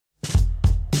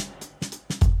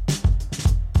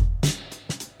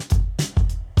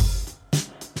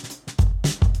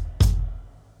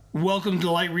Welcome to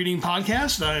Light Reading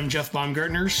Podcast. I'm Jeff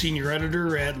Baumgartner, Senior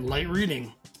Editor at Light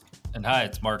Reading. And hi,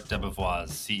 it's Mark Debevoise,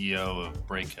 CEO of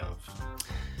Brightcove.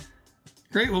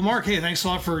 Great. Well, Mark, hey, thanks a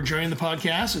lot for joining the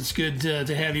podcast. It's good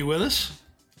to have you with us.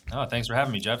 Oh, thanks for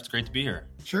having me, Jeff. It's great to be here.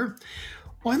 Sure.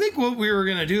 Well, I think what we were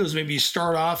going to do is maybe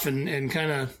start off and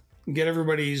kind of get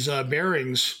everybody's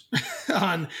bearings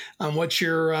on what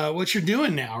you're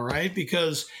doing now, right?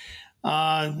 Because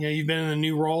you've been in a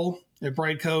new role at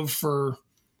Brightcove for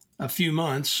a few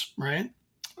months, right?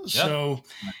 Yep. So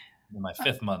my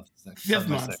fifth month. Fifth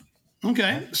month.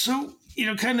 Okay. So,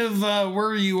 kind of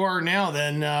where you are now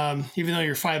then, even though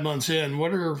you're 5 months in, what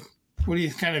do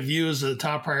you kind of view as the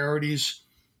top priorities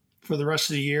for the rest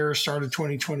of the year, start of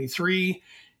 2023?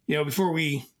 Before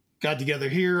we got together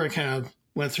here, I kind of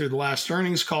went through the last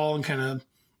earnings call and kind of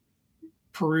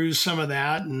perused some of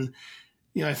that. And,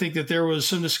 I think that there was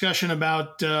some discussion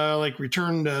about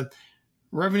return to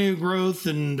revenue growth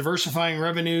and diversifying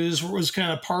revenues was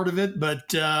kind of part of it.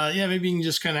 But maybe you can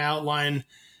just kind of outline,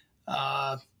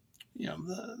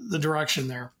 the direction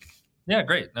there. Yeah,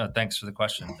 great. No, thanks for the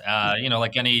question.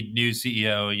 Like any new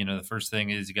CEO, the first thing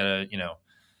is you got to,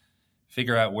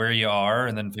 figure out where you are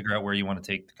and then figure out where you want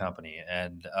to take the company.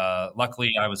 And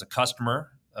luckily, I was a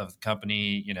customer of the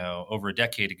company, over a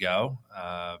decade ago,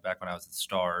 back when I was at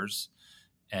Stars.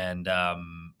 And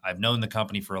I've known the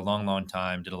company for a long, long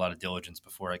time, did a lot of diligence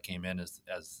before I came in as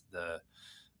the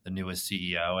newest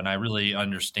CEO. And I really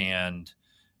understand,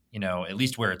 at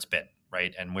least where it's been,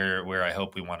 right? And where I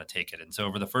hope we want to take it. And so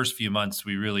over the first few months,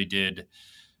 we really did,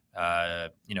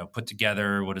 put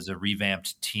together what is a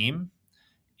revamped team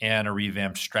and a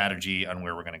revamped strategy on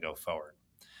where we're going to go forward.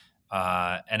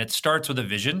 And it starts with a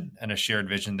vision and a shared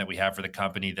vision that we have for the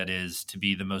company that is to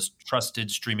be the most trusted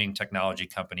streaming technology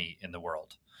company in the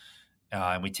world.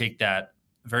 And we take that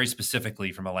very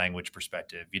specifically from a language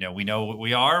perspective. We know what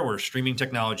we are. We're a streaming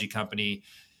technology company.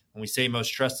 When we say most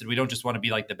trusted, we don't just want to be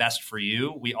like the best for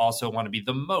you. We also want to be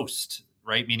the most,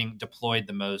 right? Meaning deployed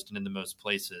the most and in the most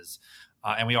places.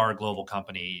 And we are a global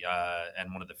company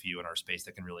and one of the few in our space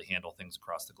that can really handle things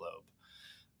across the globe.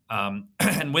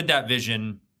 And with that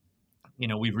vision,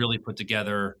 we've really put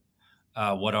together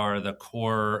what are the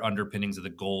core underpinnings of the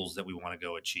goals that we want to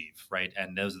go achieve, right?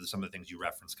 And those are some of the things you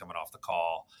referenced coming off the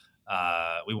call.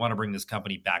 We want to bring this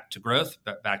company back to growth,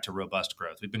 back to robust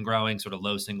growth. We've been growing sort of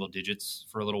low single digits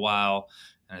for a little while,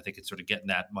 and I think it's sort of getting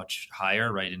that much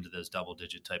higher, right into those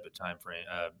double-digit type of time frame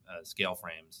scale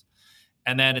frames.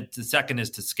 And then the second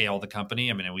is to scale the company.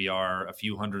 I mean, we are a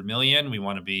few $100 million. We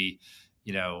want to be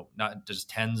not just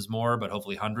tens more, but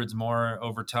hopefully hundreds more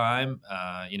over time.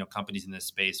 Companies in this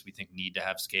space we think need to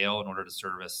have scale in order to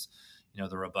service,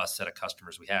 the robust set of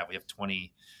customers we have. We have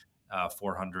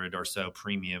 2,400 or so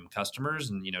premium customers,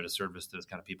 and to service those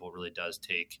kind of people really does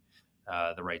take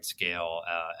the right scale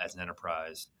as an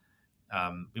enterprise.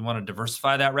 We want to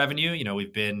diversify that revenue.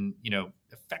 We've been,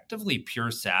 effectively pure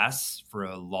SaaS for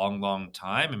a long, long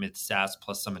time. I mean, it's SaaS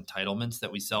plus some entitlements that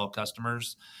we sell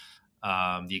customers.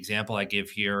 The example I give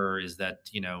here is that,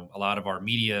 a lot of our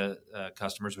media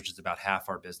customers, which is about half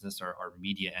our business, are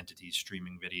media entities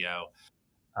streaming video.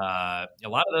 A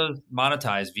lot of those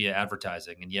monetize via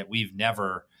advertising, and yet we've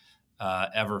never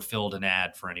ever filled an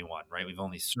ad for anyone, right? We've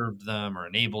only served them or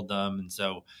enabled them. And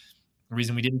so the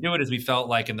reason we didn't do it is we felt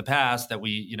like in the past that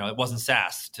it wasn't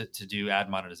SaaS to do ad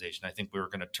monetization. I think we were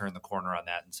going to turn the corner on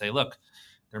that and say, look,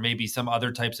 there may be some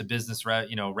other types of business,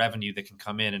 revenue that can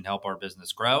come in and help our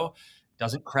business grow.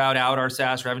 Doesn't crowd out our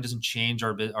SaaS revenue, doesn't change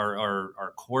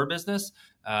our core business,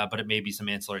 but it may be some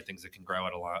ancillary things that can grow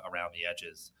it around the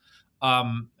edges.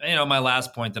 My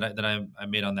last point that I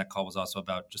made on that call was also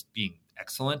about just being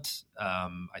excellent.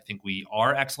 I think we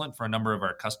are excellent for a number of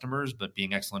our customers, but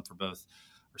being excellent for both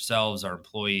ourselves, our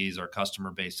employees, our customer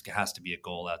base has to be a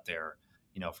goal out there,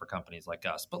 for companies like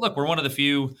us. But look, we're one of the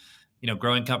few,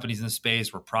 growing companies in the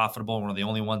space. We're profitable. One of the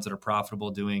only ones that are profitable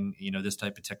doing, this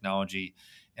type of technology.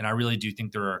 And I really do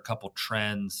think there are a couple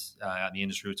trends in the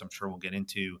industry, which I'm sure we'll get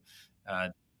into,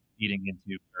 eating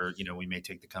into, or we may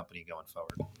take the company going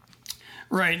forward.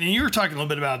 Right, and you were talking a little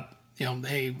bit about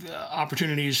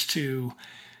opportunities to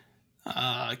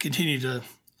continue to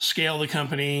scale the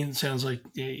company. It sounds like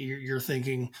you're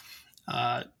thinking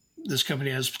this company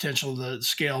has potential to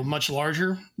scale much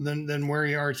larger than where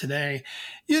you are today.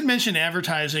 You had mentioned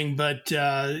advertising, but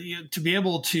to be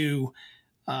able to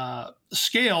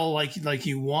scale like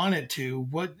you want it to,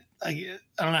 I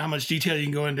don't know how much detail you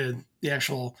can go into the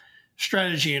actual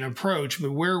strategy and approach,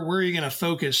 but where are you going to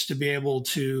focus to be able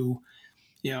to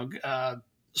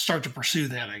start to pursue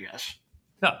that, I guess?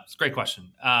 No, it's a great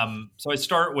question. So I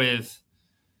start with,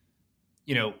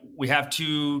 we have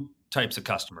two types of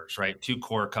customers, right? Two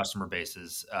core customer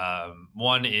bases.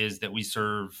 One is that we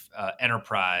serve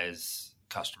enterprise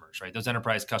customers, right? Those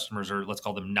enterprise customers are, let's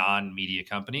call them non-media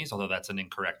companies, although that's an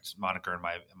incorrect moniker in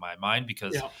my mind,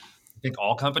 because Yeah. I think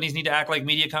all companies need to act like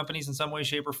media companies in some way,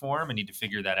 shape, or form, and need to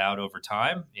figure that out over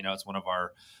time. It's one of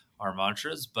our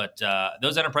mantras. But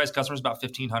those enterprise customers, about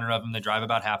 1,500 of them, they drive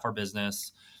about half our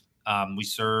business. We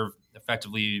serve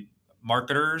effectively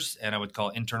marketers, and I would call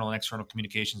internal and external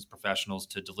communications professionals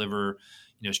to deliver,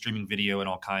 streaming video in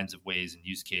all kinds of ways and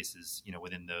use cases,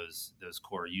 within those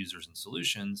core users and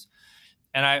solutions.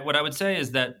 And what I would say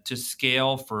is that to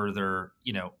scale further,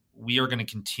 we are going to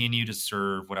continue to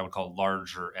serve what I would call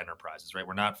larger enterprises, right?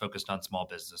 We're not focused on small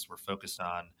business. We're focused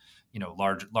on,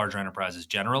 larger enterprises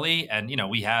generally. And,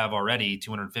 we have already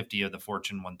 250 of the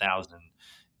Fortune 1000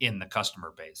 in the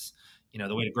customer base.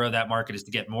 The way to grow that market is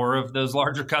to get more of those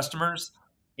larger customers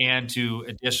and to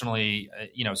additionally,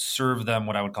 serve them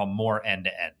what I would call more end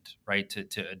to end, right?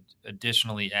 To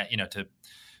additionally, to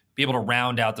be able to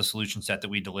round out the solution set that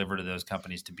we deliver to those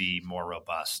companies to be more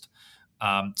robust.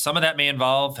 Some of that may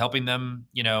involve helping them,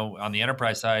 on the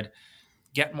enterprise side,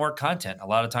 get more content. A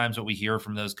lot of times what we hear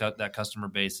from that customer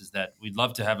base is that we'd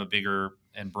love to have a bigger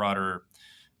and broader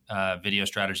video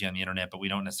strategy on the internet, but we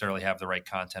don't necessarily have the right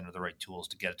content or the right tools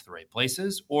to get it to the right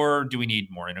places. Or do we need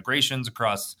more integrations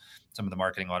across some of the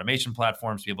marketing automation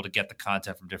platforms to be able to get the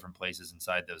content from different places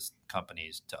inside those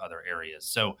companies to other areas?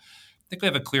 So I think we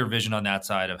have a clear vision on that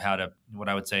side of how to, what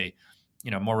I would say,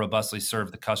 more robustly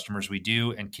serve the customers we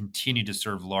do and continue to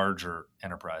serve larger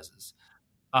enterprises.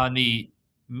 On the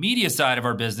media side of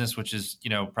our business, which is,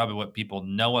 probably what people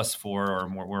know us for, or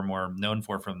we're more known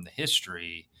for from the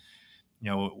history,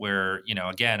 where,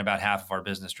 again, about half of our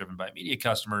business driven by media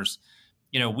customers,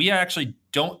 we actually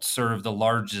don't serve the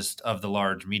largest of the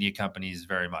large media companies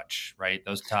very much, right?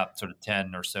 Those top sort of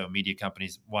 10 or so media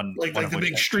companies, one Like of the which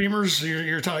big streamers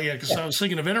you're talking, yeah, because I was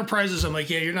thinking of enterprises. I'm like,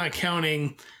 yeah, you're not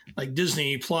counting like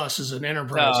Disney Plus as an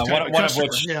enterprise type of one of customer.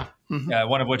 which, Yeah. Mm-hmm.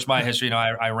 one of which my history,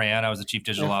 I ran. I was the chief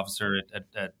digital officer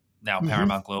at now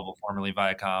Paramount Global, formerly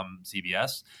Viacom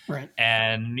CBS. Right.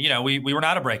 And, we were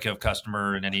not a breakout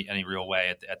customer in any real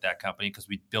way at that company because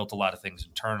we built a lot of things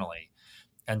internally.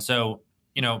 And so,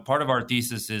 part of our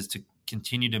thesis is to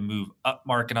continue to move up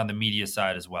market on the media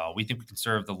side as well. We think we can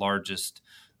serve the largest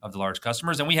of the large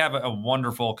customers. And we have a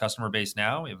wonderful customer base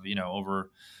now. We have, over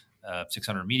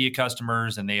 600 media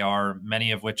customers, and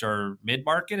many of which are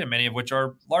mid-market and many of which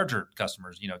are larger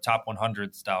customers, top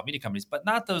 100 style media companies, but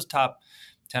not those top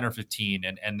 10 or 15.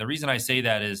 And the reason I say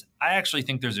that is I actually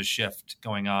think there's a shift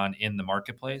going on in the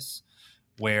marketplace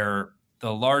where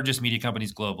the largest media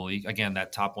companies globally, again,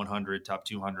 that top 100, top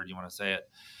 200, you want to say it,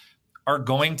 are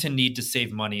going to need to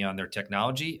save money on their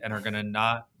technology and are going to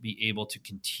not be able to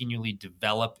continually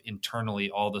develop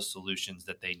internally all the solutions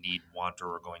that they need, want,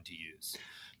 or are going to use.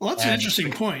 Well, that's an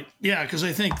interesting point. Yeah, because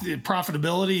I think the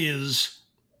profitability is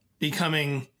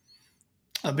becoming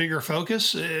a bigger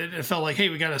focus. It felt like, hey,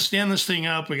 we got to stand this thing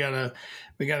up. We got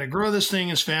to grow this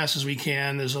thing as fast as we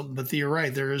can. But you're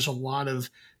right. There is a lot of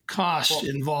cost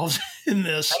involved in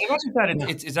this.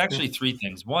 It's actually three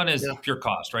things. One is pure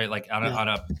cost, right? Like on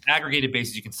a aggregated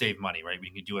basis, you can save money, right? We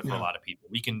can do it for a lot of people.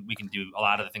 We can do a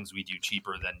lot of the things we do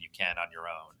cheaper than you can on your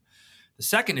own. The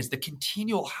second is the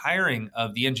continual hiring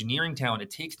of the engineering talent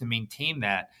it takes to maintain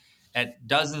that at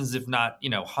dozens, if not,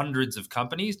 hundreds of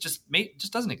companies just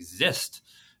doesn't exist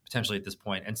potentially at this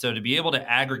point. And so to be able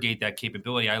to aggregate that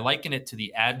capability, I liken it to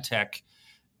the ad tech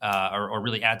or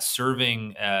really ad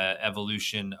serving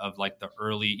evolution of like the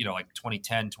early, like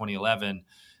 2010, 2011.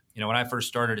 When I first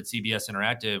started at CBS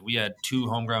Interactive, we had 2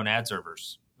 homegrown ad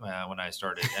servers when I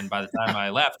started. And by the time I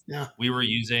left, we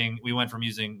moved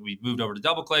over to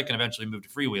DoubleClick and eventually moved to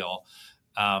Freewheel.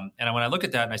 And when I look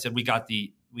at that and I said, we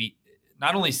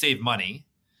not only save money,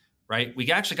 right?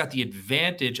 We actually got the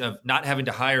advantage of not having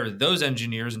to hire those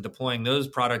engineers and deploying those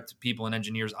product people and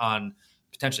engineers on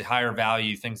potentially higher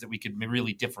value things that we could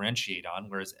really differentiate on,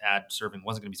 whereas ad serving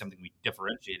wasn't going to be something we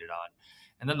differentiated on.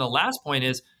 And then the last point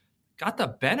is got the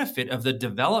benefit of the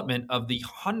development of the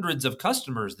hundreds of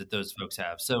customers that those folks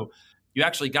have. So you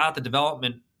actually got the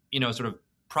development, sort of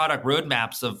product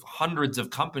roadmaps of hundreds of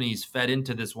companies fed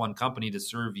into this one company to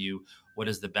serve you what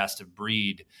is the best of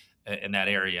breed in that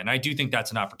area. And I do think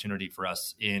that's an opportunity for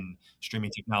us in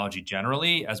streaming technology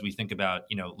generally, as we think about,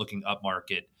 looking up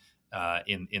market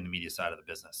in the media side of the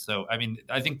business. So, I mean,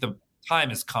 I think the time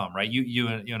has come, right? You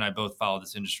and I both follow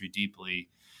this industry deeply.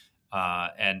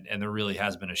 And there really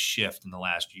has been a shift in the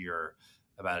last year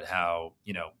about how,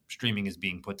 streaming is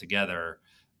being put together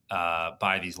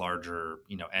by these larger,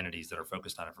 entities that are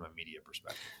focused on it from a media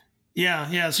perspective.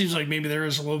 Yeah. It seems like maybe there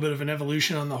is a little bit of an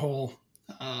evolution on the whole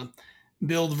uh,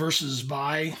 build versus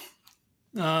buy,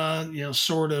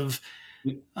 sort of uh,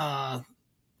 How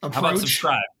about approach.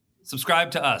 subscribe?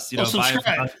 Subscribe to us. Well, Buy us.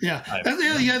 subscribe. Yeah.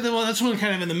 Well, that's one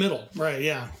kind of in the middle, right?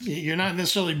 Yeah. You're not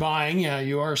necessarily buying. Yeah,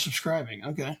 you are subscribing.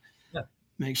 Okay, Yeah.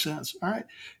 makes sense. All right,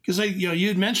 because you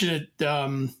had mentioned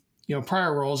it,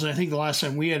 prior roles, and I think the last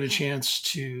time we had a chance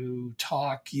to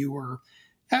talk, you were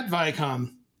at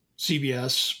Viacom,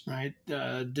 CBS, right?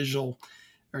 Digital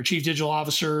or chief digital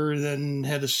officer, then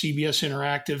head of CBS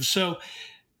Interactive. So,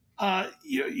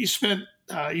 you spent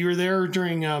you were there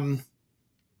during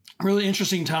really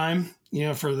interesting time,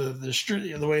 for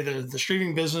the way the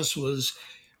streaming business was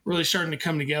really starting to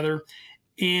come together,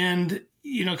 and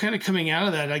kind of coming out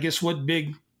of that, I guess what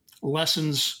big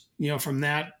lessons from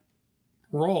that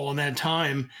role and that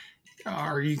time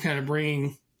are you kind of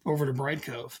bringing over to Bright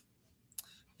Cove?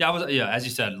 Yeah, as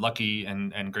you said, lucky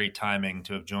and great timing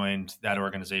to have joined that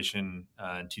organization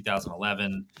in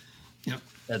 2011. Yep.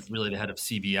 As really the head of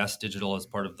CBS Digital as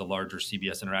part of the larger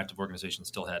CBS Interactive organization,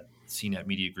 still had CNET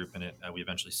Media Group in it. We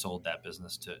eventually sold that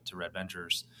business to Red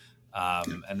Ventures.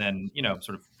 And then,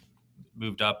 sort of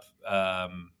moved up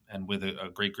and with a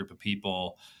great group of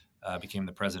people, became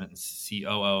the president and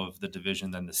COO of the division,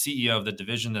 then the CEO of the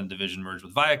division, then the division merged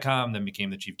with Viacom, then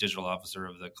became the chief digital officer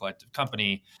of the collective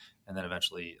company, and then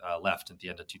eventually left at the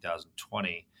end of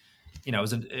 2020. It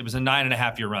was a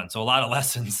 9.5-year run. So a lot of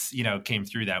lessons, came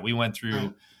through that. We went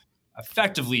through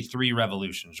effectively 3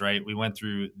 revolutions, right? We went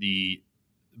through the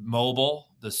mobile,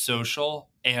 the social,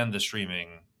 and the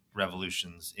streaming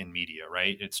revolutions in media,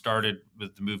 right? It started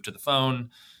with the move to the phone,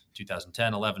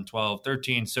 2010, 11, 12,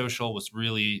 13. Social was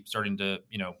really starting to,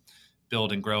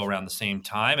 build and grow around the same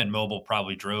time. And mobile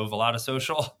probably drove a lot of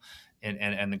social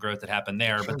and the growth that happened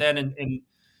there. Sure. But then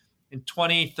in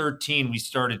 2013, we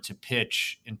started to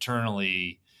pitch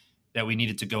internally that we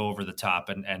needed to go over the top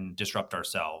and disrupt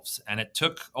ourselves. And it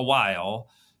took a while,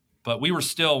 but we were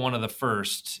still one of the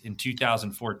first in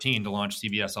 2014 to launch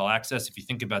CBS All Access. If you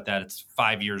think about that, it's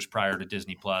 5 years prior to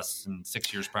Disney Plus and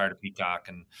 6 years prior to Peacock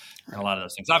and a lot of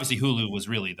those things. Obviously, Hulu was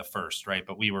really the first, right?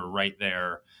 But we were right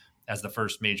there as the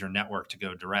first major network to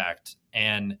go direct.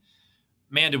 And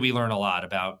man, did we learn a lot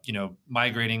about,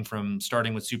 migrating from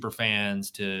starting with super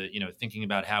fans to, thinking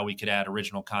about how we could add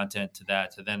original content to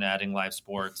that, to then adding live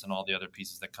sports and all the other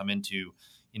pieces that come into,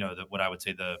 what I would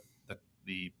say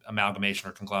the amalgamation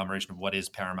or conglomeration of what is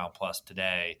Paramount Plus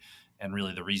today. And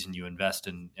really the reason you invest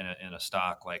in a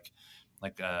stock like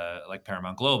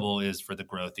Paramount Global is for the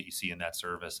growth that you see in that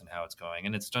service and how it's going.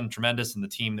 And it's done tremendous. And the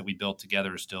team that we built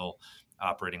together is still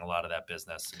operating a lot of that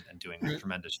business and doing a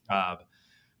tremendous job.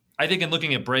 I think in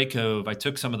looking at Bright Cove, I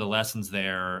took some of the lessons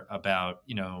there about,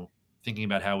 thinking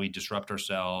about how we disrupt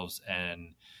ourselves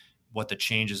and what the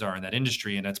changes are in that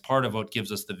industry. And that's part of what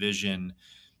gives us the vision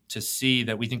to see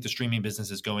that we think the streaming business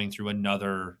is going through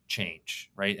another change,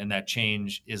 right? And that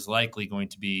change is likely going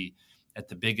to be at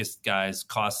the biggest guys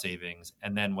cost savings.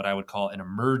 And then what I would call an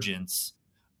emergence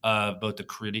of both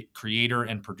the creator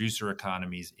and producer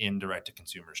economies in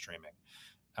direct-to-consumer streaming.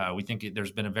 We think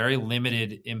there's been a very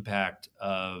limited impact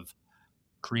of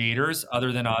creators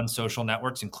other than on social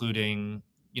networks, including,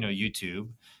 YouTube,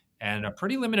 and a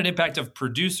pretty limited impact of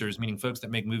producers, meaning folks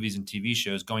that make movies and TV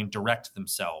shows going direct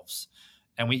themselves.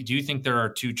 And we do think there are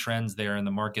 2 trends there in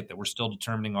the market that we're still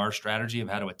determining our strategy of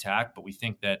how to attack. But we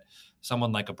think that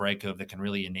someone like a Bright Cove that can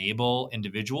really enable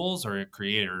individuals or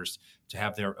creators to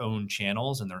have their own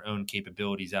channels and their own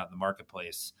capabilities out in the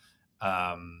marketplace,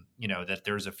 that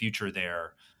there's a future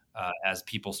there as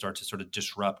people start to sort of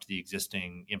disrupt the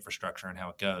existing infrastructure and how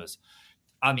it goes.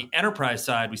 On the enterprise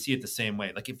side, we see it the same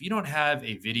way. Like if you don't have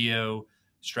a video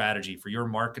strategy for your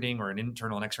marketing or an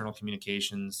internal and external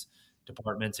communications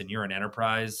departments and you're an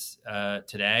enterprise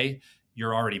today,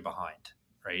 you're already behind,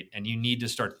 right? And you need to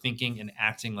start thinking and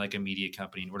acting like a media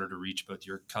company in order to reach both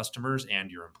your customers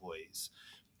and your employees.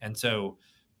 And so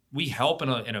we help in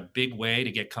a big way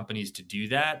to get companies to do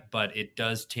that, but it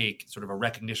does take sort of a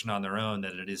recognition on their own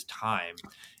that it is time.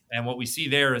 And what we see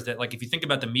there is that, like, if you think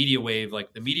about the media wave,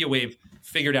 like the media wave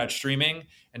figured out streaming,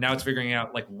 and now it's figuring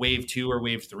out like wave 2 or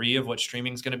wave 3 of what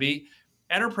streaming is going to be.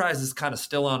 Enterprise is kind of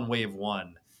still on wave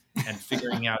 1 and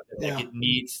figuring out that it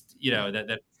needs,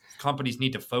 that companies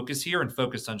need to focus here and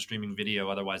focus on streaming video.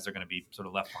 Otherwise, they're going to be sort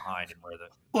of left behind. And where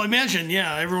well, imagine,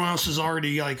 everyone else is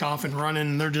already like off and running,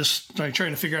 and they're just like trying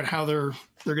to figure out how they're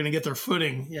going to get their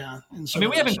footing. Yeah. And so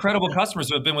we have incredible customers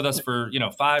who have been with us for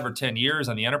 5 or 10 years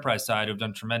on the enterprise side who've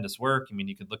done tremendous work. I mean,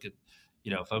 you could look at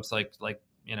folks like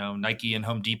Nike and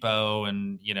Home Depot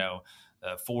and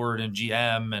Ford and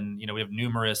GM, and we have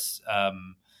numerous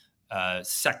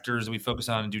sectors that we focus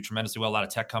on and do tremendously well. A lot of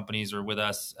tech companies are with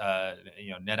us.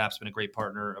 NetApp's been a great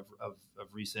partner of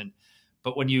recent.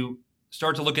 But when you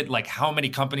start to look at like how many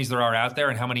companies there are out there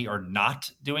and how many are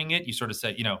not doing it, you sort of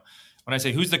say, when I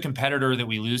say who's the competitor that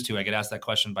we lose to, I get asked that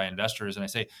question by investors, and I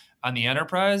say on the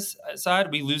enterprise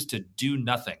side, we lose to do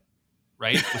nothing,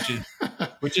 right?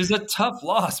 Which is a tough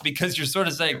loss because you're sort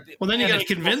of saying, well, then you got to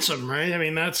convince them, right? I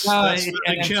mean, that's the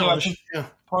big challenge. So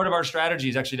part of our strategy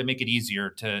is actually to make it easier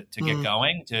to get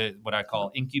going, to what I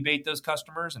call incubate those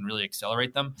customers and really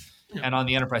accelerate them. Yeah. And on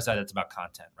the enterprise side, it's about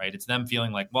content, right? It's them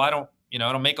feeling like, well, I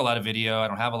don't make a lot of video. I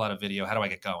don't have a lot of video. How do I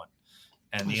get going?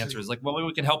 And the answer is like, well, maybe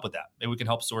we can help with that. Maybe we can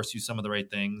help source you some of the right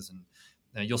things.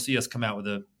 And you'll see us come out with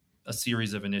a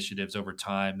series of initiatives over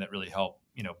time that really help,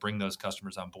 bring those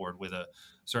customers on board with a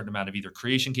certain amount of either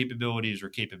creation capabilities or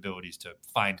capabilities to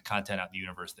find content out in the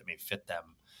universe that may fit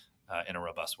them in a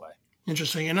robust way.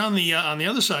 Interesting. And on the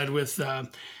other side with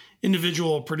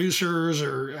individual producers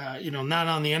or, not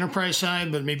on the enterprise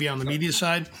side, but maybe on the media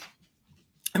side,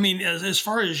 I mean, as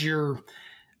far as your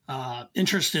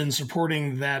interest in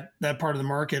supporting that part of the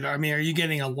market, I mean, are you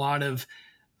getting a lot of,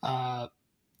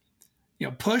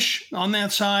 push on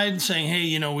that side saying,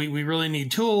 hey, we really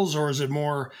need tools, or is it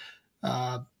more,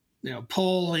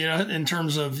 pull, in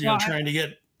terms of, trying to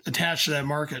get attached to that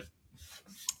market?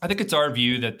 I think it's our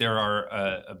view that there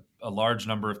are a large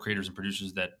number of creators and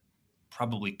producers that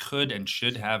probably could and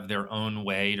should have their own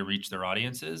way to reach their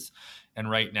audiences, and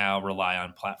right now rely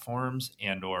on platforms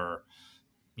and or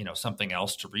something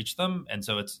else to reach them. And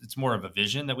so it's more of a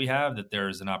vision that we have, that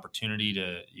there's an opportunity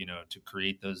to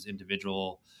create those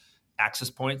individual access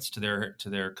points to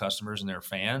their customers and their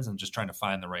fans, and just trying to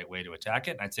find the right way to attack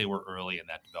it. And I'd say we're early in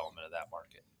that development of that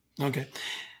market. Okay.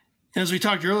 As we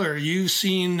talked earlier, you've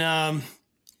seen the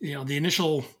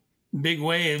initial big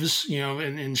waves,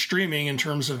 in streaming in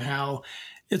terms of how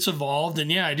it's evolved.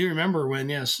 And yeah, I do remember when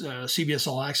CBS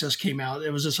All Access came out,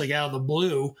 it was just like out of the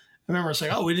blue. I remember it's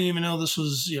like, oh, we didn't even know this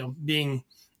was, being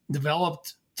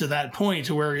developed to that point,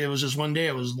 to where it was just one day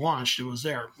it was launched, it was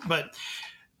there. But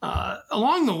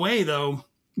along the way, though,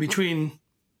 between,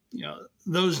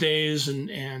 those days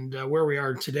and where we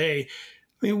are today,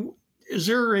 I mean, is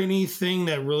there anything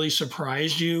that really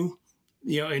surprised you,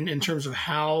 in terms of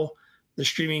how the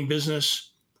streaming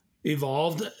business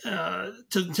evolved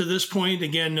to this point?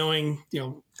 Again, knowing,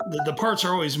 the parts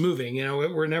are always moving,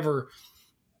 we're never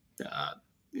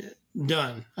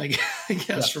done, I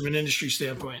guess, from an industry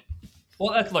standpoint.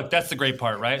 Well, that's the great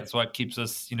part, right? It's what keeps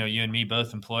us, you and me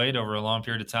both employed over a long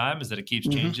period of time, is that it keeps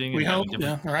changing. We hope,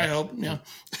 yeah. Or I hope, yeah.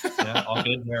 Yeah, all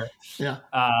good there. Yeah.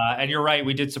 And you're right.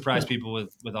 We did surprise people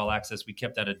with All Access. We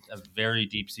kept that a very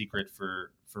deep secret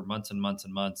for months and months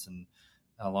and months, and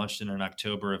launched it in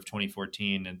October of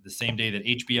 2014. And the same day that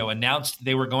HBO announced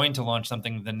they were going to launch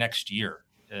something the next year.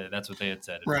 That's what they had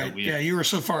said. Right. So you were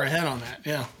so far ahead on that.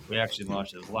 Yeah. We actually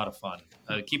launched it. It was a lot of fun.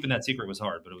 Keeping that secret was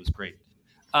hard, but it was great.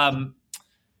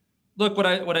 Look, what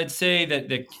I'd say that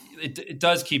it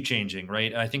does keep changing,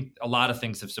 right? I think a lot of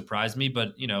things have surprised me,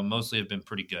 but mostly have been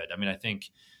pretty good. I mean, I think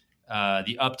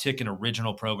the uptick in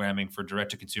original programming for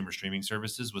direct-to-consumer streaming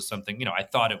services was something, I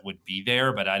thought it would be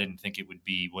there, but I didn't think it would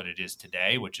be what it is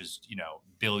today, which is,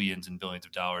 billions and billions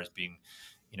of dollars being,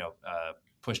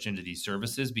 pushed into these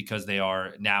services, because they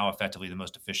are now effectively the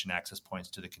most efficient access points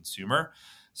to the consumer.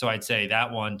 So I'd say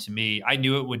that one, to me, I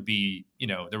knew it would be,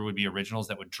 there would be originals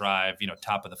that would drive,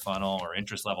 top of the funnel or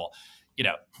interest level,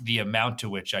 the amount to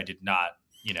which I did not,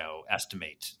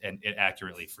 estimate and it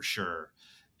accurately, for sure.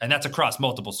 And that's across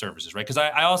multiple services, right? Because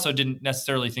I also didn't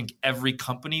necessarily think every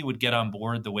company would get on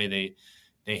board the way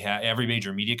they have, every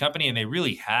major media company, and they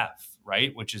really have,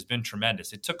 right? Which has been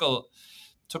tremendous. It took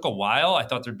a while. I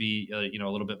thought there'd be a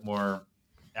little bit more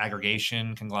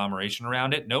aggregation, conglomeration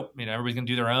around it. Nope. Everybody's gonna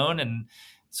do their own. And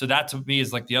so that, to me,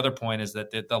 is like the other point, is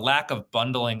that the lack of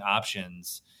bundling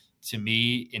options, to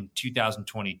me, in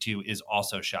 2022 is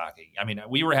also shocking. I mean,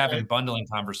 we were having bundling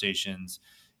conversations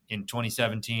in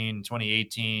 2017,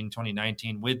 2018,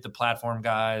 2019 with the platform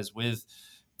guys, with,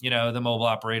 the mobile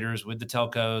operators, with the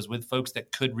telcos, with folks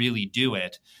that could really do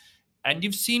it. And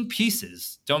you've seen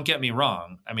pieces, don't get me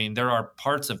wrong. I mean, there are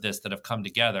parts of this that have come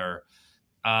together,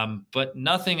 but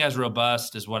nothing as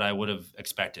robust as what I would have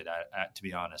expected, to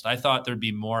be honest. I thought there'd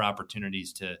be more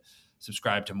opportunities to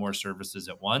subscribe to more services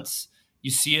at once.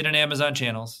 You see it in Amazon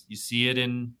channels. You see it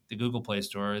in the Google Play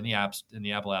Store, in the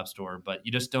Apple App Store, but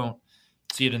you just don't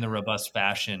see it in the robust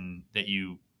fashion that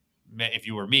if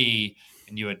you were me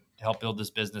and you had helped build this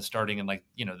business starting in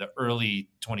the early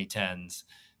 2010s,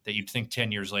 that you'd think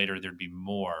 10 years later there'd be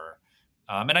more.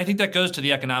 And I think that goes to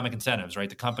the economic incentives, right?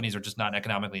 The companies are just not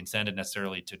economically incented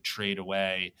necessarily to trade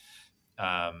away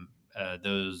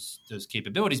those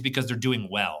capabilities because they're doing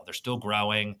well. They're still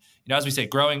growing. As we say,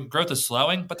 growth is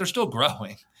slowing, but they're still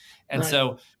growing. And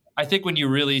so I think when you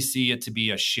really see it to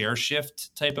be a share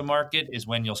shift type of market is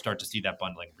when you'll start to see that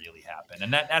bundling really happen.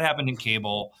 And that happened in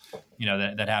cable,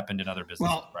 that happened in other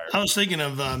businesses. Well, I was thinking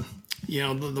of,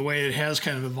 the way it has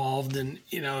kind of evolved, and,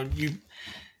 you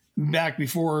back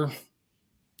before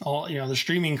all, the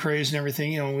streaming craze and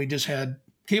everything, we just had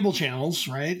cable channels,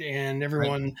 right? And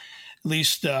everyone, at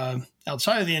least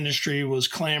outside of the industry, was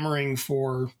clamoring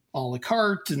for a la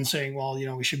carte and saying, well,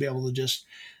 we should be able to just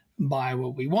buy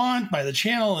what we want, buy the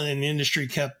channel. And then the industry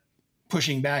kept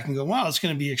pushing back and go, wow, it's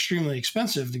going to be extremely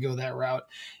expensive to go that route.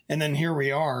 And then here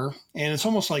we are. And it's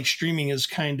almost like streaming has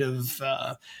kind of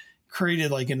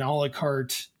created like an a la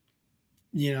carte,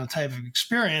 type of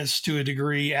experience to a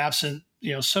degree, absent,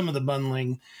 some of the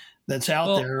bundling that's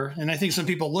out there. And I think some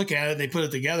people look at it, they put it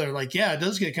together like, yeah, it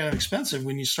does get kind of expensive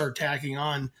when you start tacking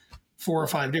on 4 or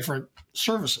 5 different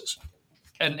services.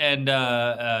 And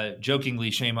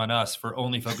jokingly, shame on us for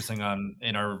only focusing on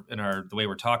in our the way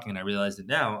we're talking. And I realized it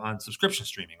now on subscription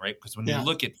streaming, right? Because when you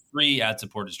look at free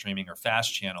ad-supported streaming or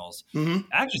fast channels, I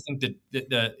actually think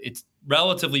that it's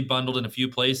relatively bundled in a few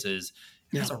places.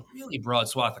 It has a really broad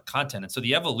swath of content. And so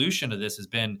the evolution of this has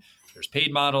been there's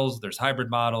paid models, there's hybrid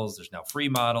models, there's now free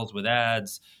models with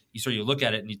ads. You look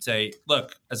at it and you'd say,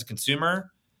 look, as a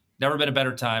consumer, never been a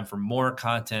better time for more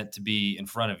content to be in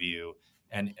front of you.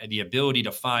 And the ability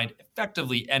to find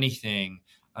effectively anything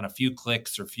on a few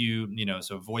clicks or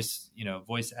so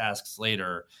voice asks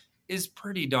later is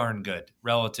pretty darn good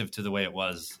relative to the way it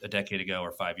was a decade ago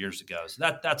or 5 years ago.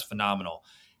 So that's phenomenal.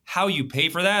 How you pay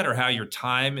for that or how your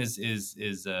time is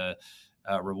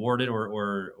rewarded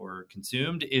or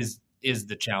consumed is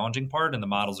the challenging part, and the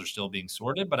models are still being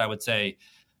sorted. But I would say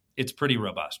it's pretty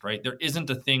robust, right? There isn't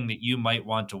a thing that you might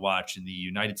want to watch in the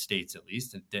United States, at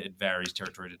least. It varies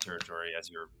territory to territory as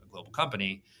you're a global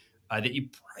company, that you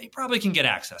probably can get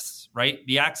access, right?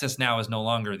 The access now is no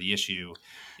longer the issue.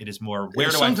 It is more, where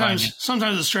do I find it?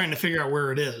 Sometimes it's trying to figure out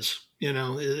where it is,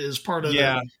 is part of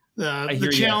the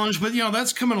challenge. But,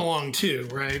 that's coming along too,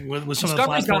 right? With some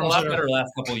Discovery's got a lot better the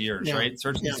last couple of years, right?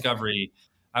 Search and Discovery.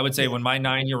 I would say when my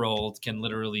 9-year-old can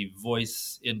literally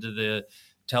voice into the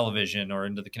television or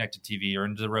into the connected TV or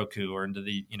into the Roku or into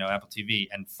the Apple TV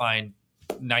and find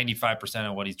 95%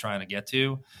 of what he's trying to get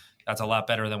to, that's a lot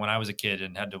better than when I was a kid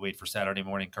and had to wait for Saturday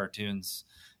morning cartoons,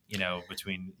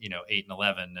 between 8 and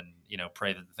 11 and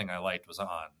pray that the thing I liked was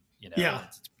on.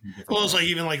 Well, it's like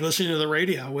even like listening to the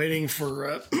radio, waiting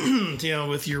for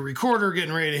with your recorder,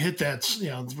 getting ready to hit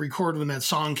that record when that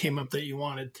song came up that you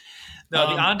wanted.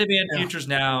 No, the on-demand future's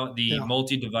now the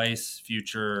multi-device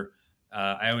future.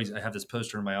 I have this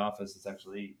poster in my office. It's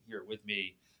actually here with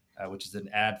me, which is an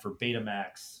ad for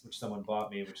Betamax, which someone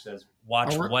bought me, which says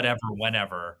 "Watch whatever,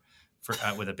 whenever,"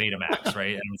 with a Betamax,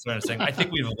 right? And I'm sort of saying, I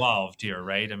think we've evolved here,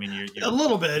 right? I mean, you're a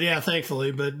little bit,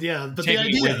 thankfully, but the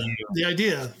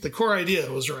core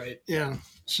idea was right,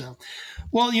 So,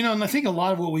 well, and I think a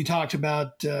lot of what we talked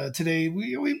about today,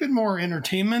 we've been more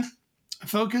entertainment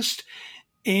focused,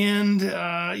 and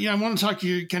I want to talk to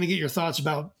you, kind of get your thoughts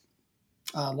about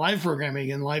live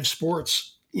programming and live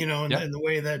sports, in the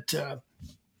way that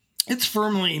it's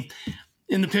firmly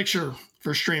in the picture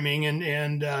for streaming.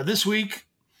 And this week,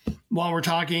 while we're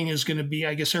talking, is going to be,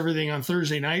 I guess, everything on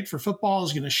Thursday night for football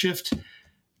is going to shift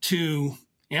to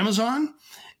Amazon.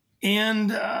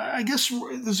 And I guess there's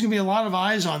going to be a lot of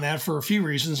eyes on that for a few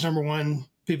reasons. Number one,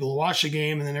 people to watch the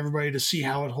game, and then everybody to see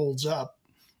how it holds up,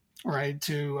 right,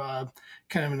 to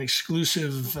kind of an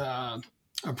exclusive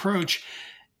approach.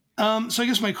 So I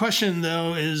guess my question,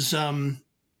 though, is, do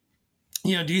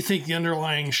you think the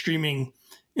underlying streaming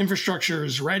infrastructure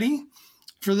is ready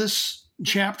for this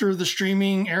chapter of the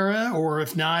streaming era? Or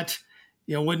if not,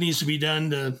 what needs to be done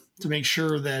to make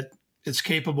sure that it's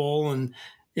capable and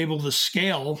able to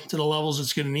scale to the levels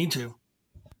it's going to need to?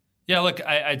 Yeah, look,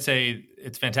 I'd say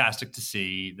it's fantastic to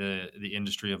see the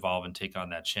industry evolve and take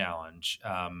on that challenge.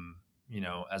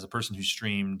 As a person who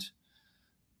streamed,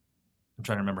 I'm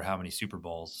trying to remember how many Super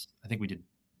Bowls. I think we did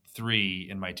 3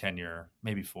 in my tenure,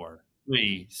 maybe 4.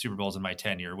 3 Super Bowls in my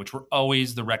tenure, which were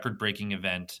always the record-breaking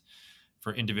event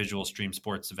for individual stream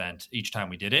sports event each time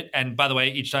we did it. And by the way,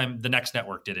 each time the next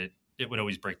network did it, it would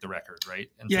always break the record, right?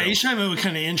 And each time it would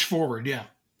kind of inch forward, Yeah,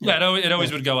 it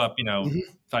always would go up,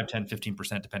 5, 10,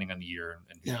 15%, depending on the year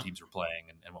and who teams were playing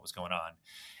and what was going on.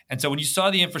 And so when you saw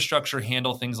the infrastructure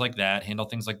handle things like that, handle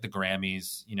things like the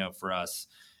Grammys, for us,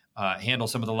 handle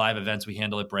some of the live events we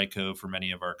handle at Brightcove for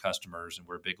many of our customers, and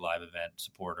we're a big live event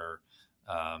supporter.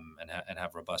 and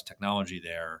have robust technology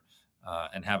there,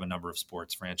 and have a number of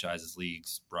sports franchises,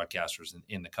 leagues, broadcasters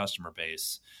in the customer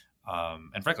base.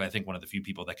 And frankly, I think one of the few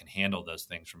people that can handle those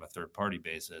things from a third party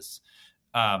basis.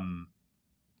 I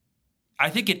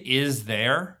think it is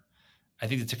there. I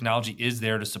think the technology is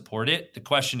there to support it. The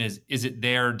question is it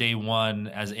there day one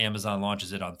as Amazon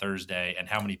launches it on Thursday, and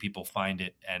how many people find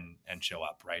it and show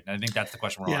up, right? And I think that's the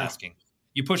question we're all asking.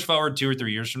 You push forward 2 or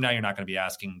 3 years from now, you're not going to be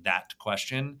asking that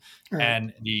question. Right.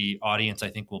 And the audience,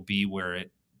 I think, will be where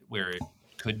it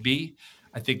could be.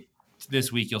 I think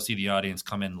this week you'll see the audience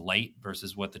come in light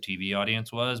versus what the TV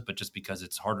audience was, but just because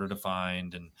it's harder to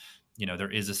find, and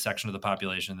there is a section of the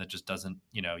population that just doesn't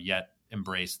yet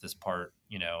embrace this part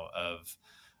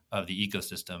of the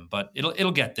ecosystem, but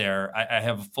it'll get there. I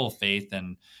have full faith,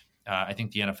 and I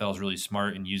think the NFL is really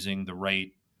smart in using the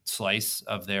right slice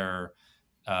of their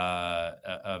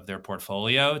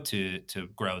portfolio to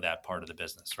grow that part of the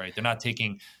business. Right? They're not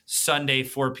taking Sunday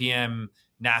 4 p.m.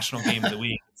 national game of the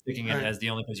week, sticking it as the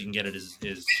only place you can get it is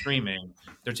streaming.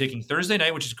 They're taking Thursday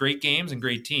night, which is great games and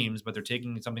great teams, but they're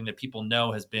taking something that people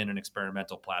know has been an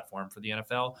experimental platform for the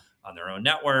NFL on their own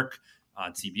network,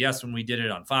 on CBS when we did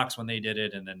it, on Fox when they did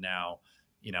it, and then now,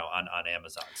 on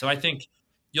Amazon. So I think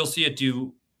you'll see it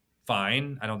do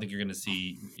fine. I don't think you're going to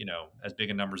see, as big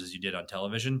a numbers as you did on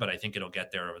television, but I think it'll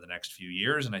get there over the next few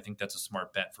years. And I think that's a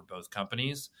smart bet for both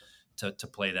companies to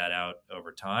play that out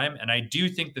over time. And I do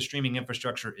think the streaming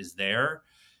infrastructure is there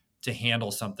to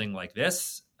handle something like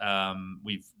this.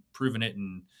 We've proven it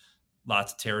in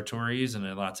lots of territories and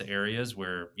in lots of areas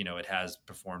where, it has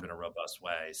performed in a robust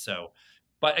way. So,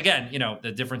 but again,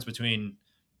 the difference between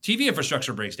TV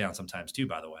infrastructure breaks down sometimes too,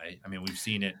 by the way. I mean, we've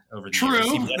seen it over the years.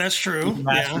 True, that's true.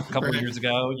 Yeah, a couple of years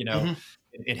ago,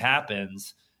 it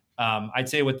happens. I'd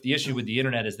say what the issue with the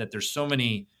internet is that there's so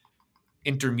many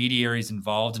intermediaries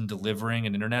involved in delivering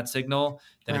an internet signal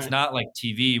that it's not like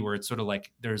TV where it's sort of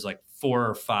like there's like 4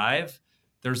 or 5.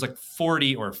 There's like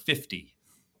 40 or 50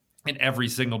 in every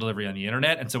signal delivery on the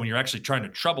internet. And so when you're actually trying to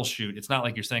troubleshoot, it's not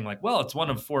like you're saying like, well, it's one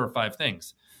of 4 or 5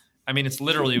 things. I mean, it's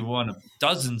literally one of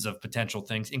dozens of potential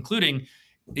things, including,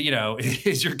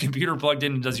 is your computer plugged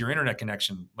in and does your internet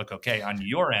connection look okay on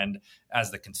your end as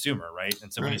the consumer, right?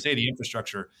 And so when you say the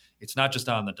infrastructure, it's not just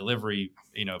on the delivery,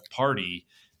 party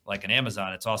like an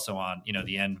Amazon, it's also on,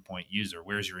 the endpoint user.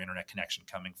 Where's your internet connection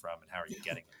coming from and how are you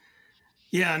getting it?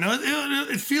 Yeah, no,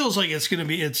 it feels like it's going to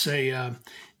be,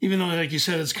 even though, like you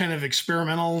said, it's kind of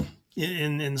experimental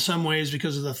in some ways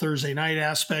because of the Thursday night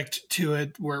aspect to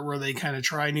it, where they kind of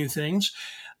try new things.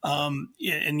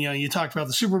 And you talked about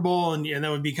the Super Bowl, and that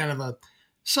would be kind of a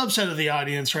subset of the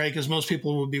audience, right? Because most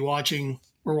people would be watching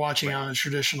on a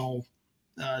traditional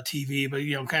TV, but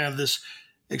kind of this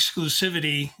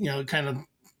exclusivity, kind of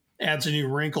adds a new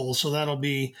wrinkle. So that'll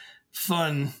be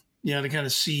fun, to kind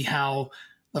of see how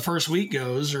the first week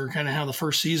goes, or kind of how the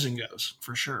first season goes,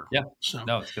 for sure. Yeah. So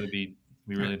no, it's going to be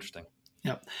really interesting.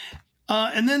 Yep.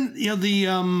 And then,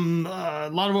 a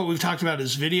lot of what we've talked about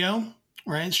is video,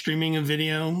 right? Streaming of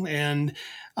video. And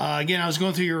again, I was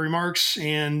going through your remarks,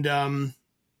 and you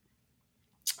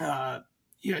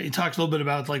talked a little bit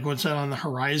about like what's out on the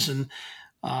horizon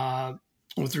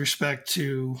with respect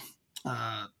to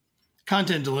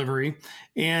content delivery.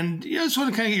 And I just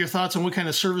want to kind of get your thoughts on what kind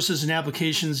of services and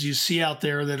applications you see out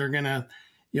there that are going to,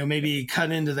 maybe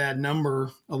cut into that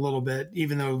number a little bit,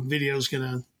 even though video is going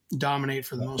to dominate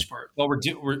for the most part. Well,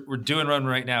 we're doing one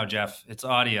right now, Jeff. It's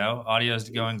audio. Audio is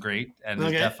going great, and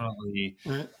it's definitely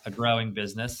a growing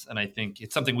business. And I think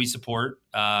it's something we support,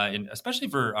 especially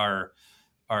for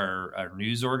our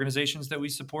news organizations that we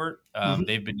support.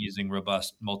 They've been using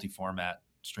robust multi-format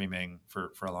streaming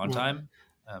for a long time.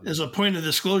 As a point of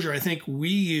disclosure, I think we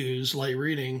use Light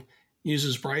Reading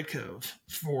uses Brightcove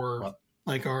for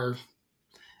like our.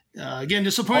 Again,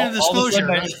 just a point of disclosure.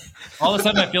 All of a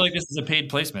sudden, I feel like this is a paid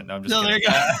placement. No, I'm just kidding.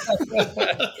 There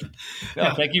you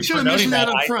go. Thank you for noting that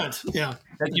up front. Yeah.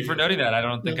 Thank you for noting that. I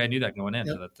don't think I knew that going in.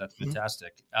 So that's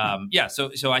fantastic.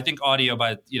 So I think audio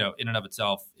by in and of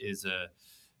itself is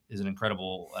an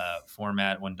incredible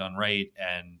format when done right,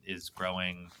 and is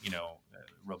growing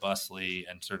robustly,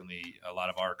 and certainly a lot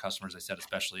of our customers, I said,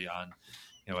 especially on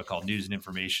what I call news and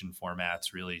information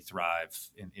formats, really thrive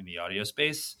in the audio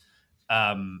space.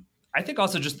 I think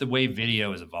also just the way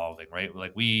video is evolving, right?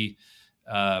 Like we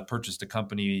purchased a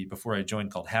company before I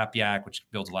joined called HapYak, which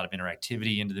builds a lot of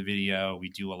interactivity into the video. We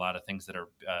do a lot of things that are,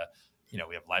 we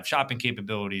have live shopping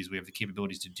capabilities. We have the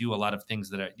capabilities to do a lot of things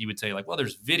that you would say like, well,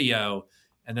 there's video,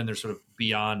 and then there's sort of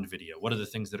beyond video. What are the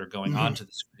things that are going onto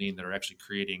the screen that are actually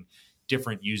creating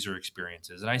different user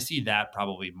experiences? And I see that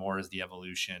probably more as the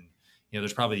evolution.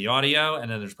 There's probably the audio, and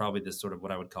then there's probably this sort of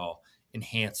what I would call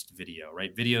enhanced video,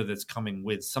 right? Video that's coming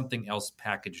with something else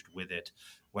packaged with it,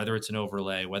 whether it's an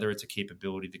overlay, whether it's a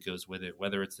capability that goes with it,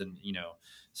 whether it's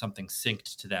something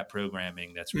synced to that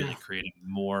programming that's really creating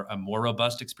a more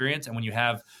robust experience. And when you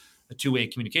have a two-way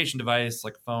communication device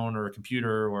like a phone or a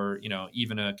computer or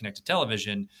even a connected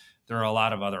television, there are a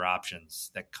lot of other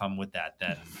options that come with that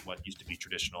than what used to be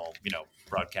traditional,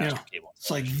 broadcast or cable. It's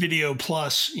like Video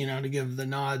Plus, to give the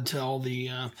nod to all the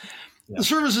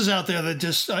services out there that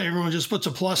just everyone just puts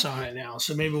a plus on it now.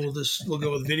 So maybe we'll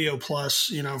go with Video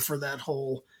Plus, for that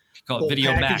whole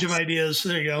Video package Max of ideas.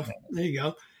 There you go. Yeah. There you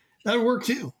go. That'll work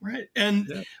too, right?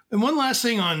 And one last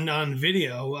thing on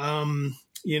video,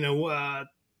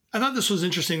 I thought this was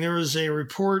interesting. There was a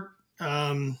report.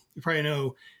 You probably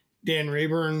know Dan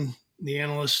Rayburn, the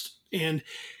analyst, and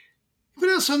he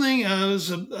put out something. It was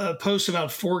a post about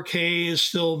 4K is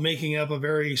still making up a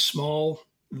very small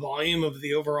volume of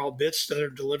the overall bits that are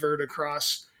delivered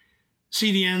across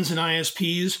CDNs and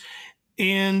ISPs.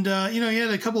 And, he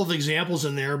had a couple of examples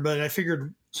in there, but I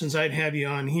figured since I'd have you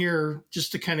on here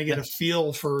just to kind of get a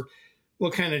feel for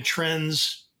what kind of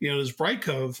trends, does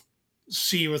Brightcove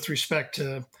see with respect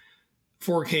to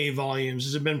 4K volumes?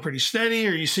 Has it been pretty steady?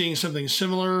 Are you seeing something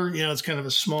similar? It's kind of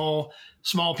a small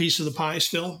piece of the pie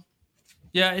still.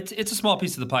 Yeah, it's a small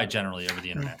piece of the pie generally over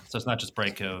the internet. So it's not just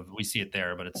Brightcove. We see it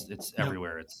there, but it's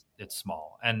everywhere. It's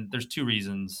small. And there's two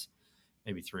reasons,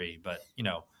 maybe three, but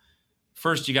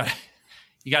first you got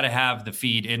to have the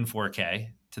feed in 4K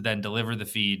to then deliver the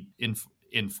feed in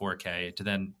 4K to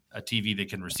then a TV that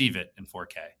can receive it in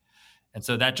 4K. And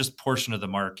so that just portion of the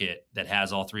market that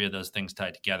has all three of those things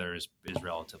tied together is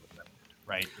relatively limited,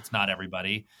 right? It's not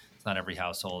everybody. It's not every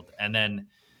household. And then,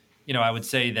 I would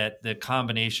say that the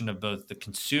combination of both the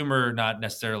consumer not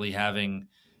necessarily having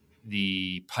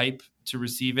the pipe to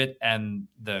receive it and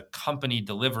the company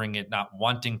delivering it not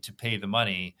wanting to pay the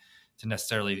money to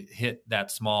necessarily hit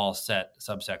that small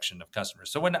subsection of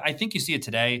customers. So when I think you see it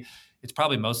today, it's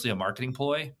probably mostly a marketing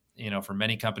ploy. For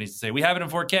many companies to say, we have it in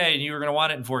 4K and you're going to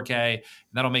want it in 4K. And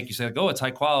that'll make you say, oh, it's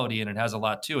high quality and it has a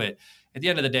lot to it. At the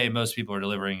end of the day, most people are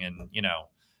delivering in,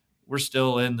 we're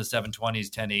still in the 720s,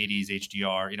 1080s,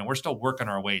 HDR. We're still working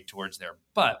our way towards there.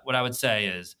 But what I would say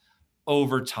is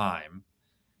over time,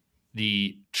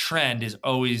 the trend is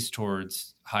always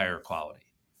towards higher quality.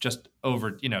 Just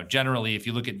over, generally, if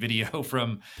you look at video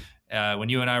from when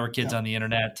you and I were kids on the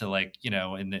internet to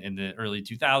in the early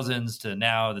 2000s to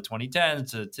now the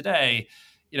 2010s to today,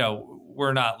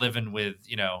 we're not living with,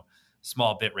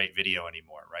 small bitrate video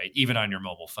anymore, right? Even on your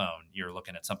mobile phone, you're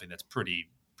looking at something that's pretty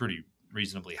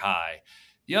reasonably high.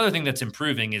 The other thing that's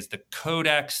improving is the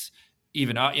codecs.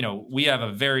 Even, we have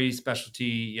a very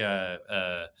specialty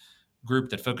group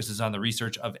that focuses on the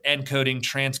research of encoding,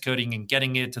 transcoding, and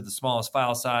getting it to the smallest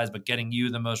file size, but getting you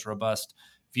the most robust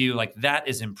view. Like that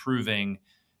is improving,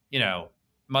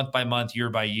 month by month, year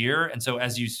by year. And so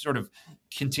as you sort of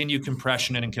continue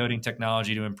compression and encoding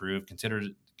technology to improve,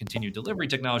 continue delivery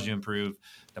technology to improve,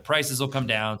 the prices will come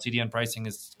down. CDN pricing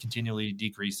is continually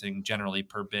decreasing generally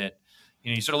per bit.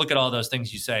 You sort of look at all those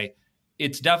things, you say,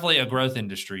 it's definitely a growth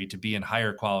industry to be in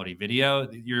higher quality video.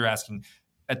 You're asking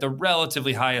at the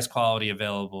relatively highest quality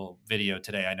available video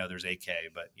today. I know there's 8K,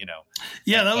 but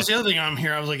Yeah, that was the other thing I'm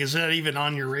here. I was like, is that even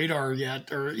on your radar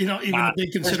yet? Or, even a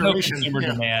big consideration? There's no consumer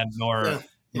demand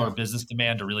nor business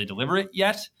demand to really deliver it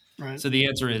yet. Right. So the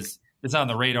answer is it's on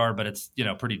the radar, but it's,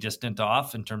 pretty distant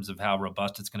off in terms of how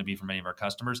robust it's going to be for many of our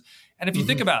customers. And if you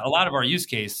think about a lot of our use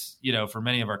case, for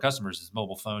many of our customers is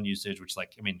mobile phone usage, which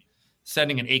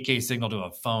sending an 8K signal to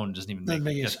a phone doesn't even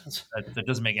make sense. That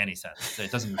doesn't make any sense.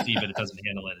 It doesn't receive it. It doesn't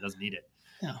handle it. It doesn't need it.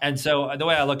 Yeah. And so the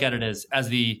way I look at it is as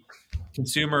the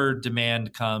consumer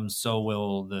demand comes, so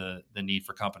will the need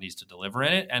for companies to deliver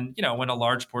in it. And, when a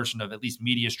large portion of at least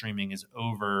media streaming is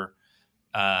over,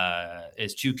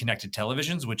 is to connected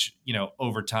televisions, which,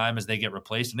 over time as they get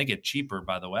replaced and they get cheaper,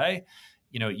 by the way,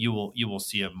 you will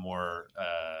see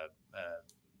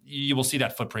you will see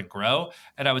that footprint grow.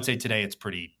 And I would say today it's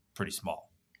pretty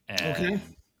small. And,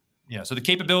 so the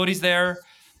capabilities there,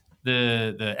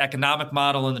 the economic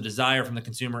model and the desire from the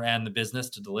consumer and the business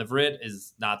to deliver it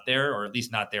is not there, or at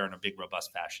least not there in a big,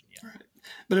 robust fashion yet. Right.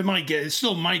 But it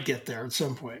still might get there at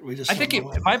some point. I think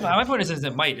my point is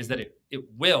it might, is that it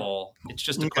will. It's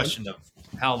just a question of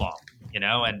how long,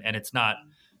 and it's not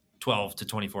 12 to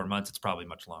 24 months. It's probably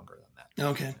much longer than that.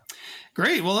 Okay,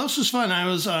 great. Well, this was fun. I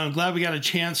was glad we got a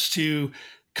chance to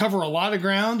cover a lot of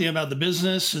ground about the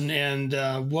business and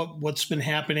what's been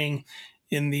happening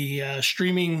in the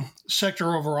streaming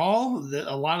sector overall.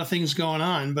 A lot of things going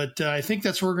on, but I think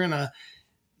that's where we're going to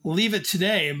leave it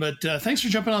today. But thanks for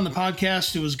jumping on the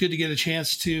podcast. It was good to get a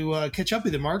chance to catch up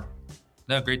with you, Mark.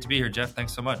 No, great to be here, Jeff.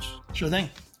 Thanks so much. Sure thing.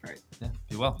 All right. Yeah,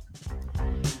 be well.